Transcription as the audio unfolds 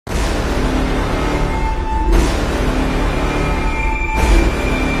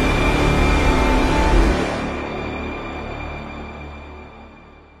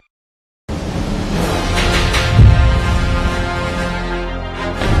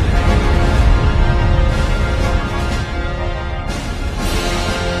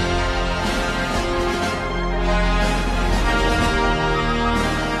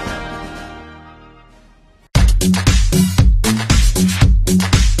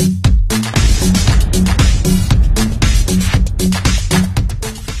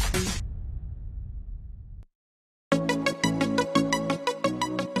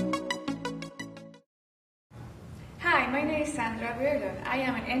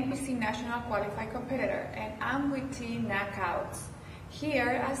NPC National Qualified Competitor, and I'm with Team Knockouts.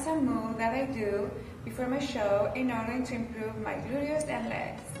 Here are some moves that I do before my show in order to improve my gluteus and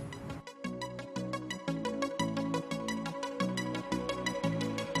legs.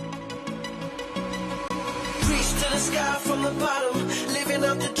 Reach to the sky from the bottom, living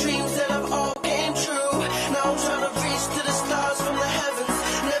out the dreams that I've all came true. Now I'm trying to reach to the stars from the heavens,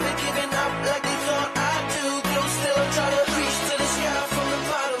 never giving up like they thought I'd do. Though still I'm trying to reach to the sky from the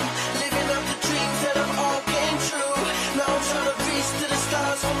bottom, living out the dreams that I've all came true. Now I'm trying to reach to the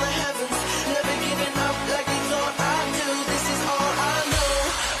stars from the heavens, never giving up like they thought I'd do. This is all I know,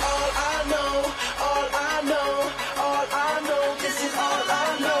 all I know, all I know, all I know. This is all I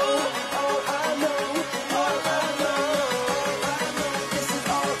know, all I know.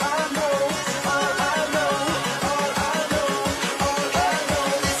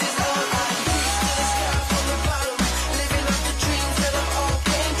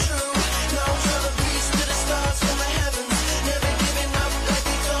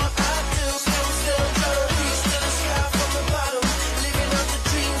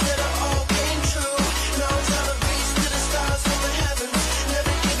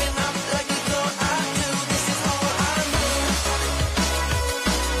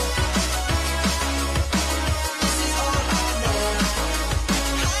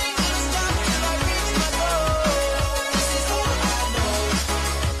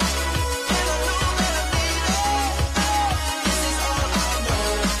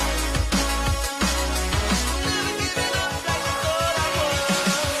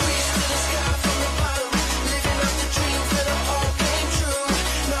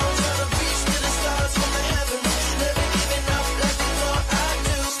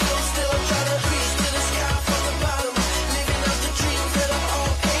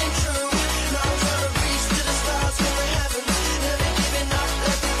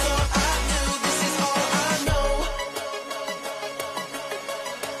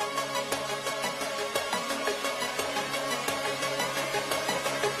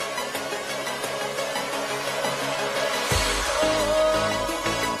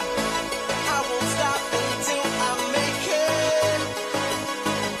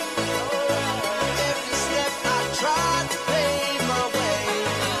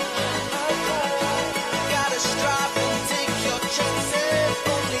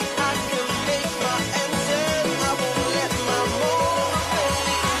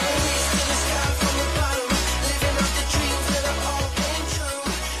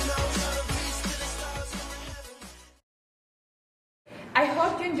 I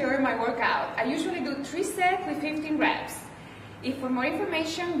hope you enjoyed my workout. I usually do 3 sets with 15 reps. For more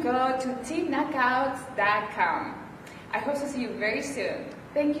information, go to teamknockouts.com. I hope to see you very soon.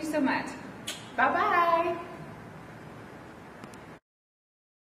 Thank you so much. Bye-bye.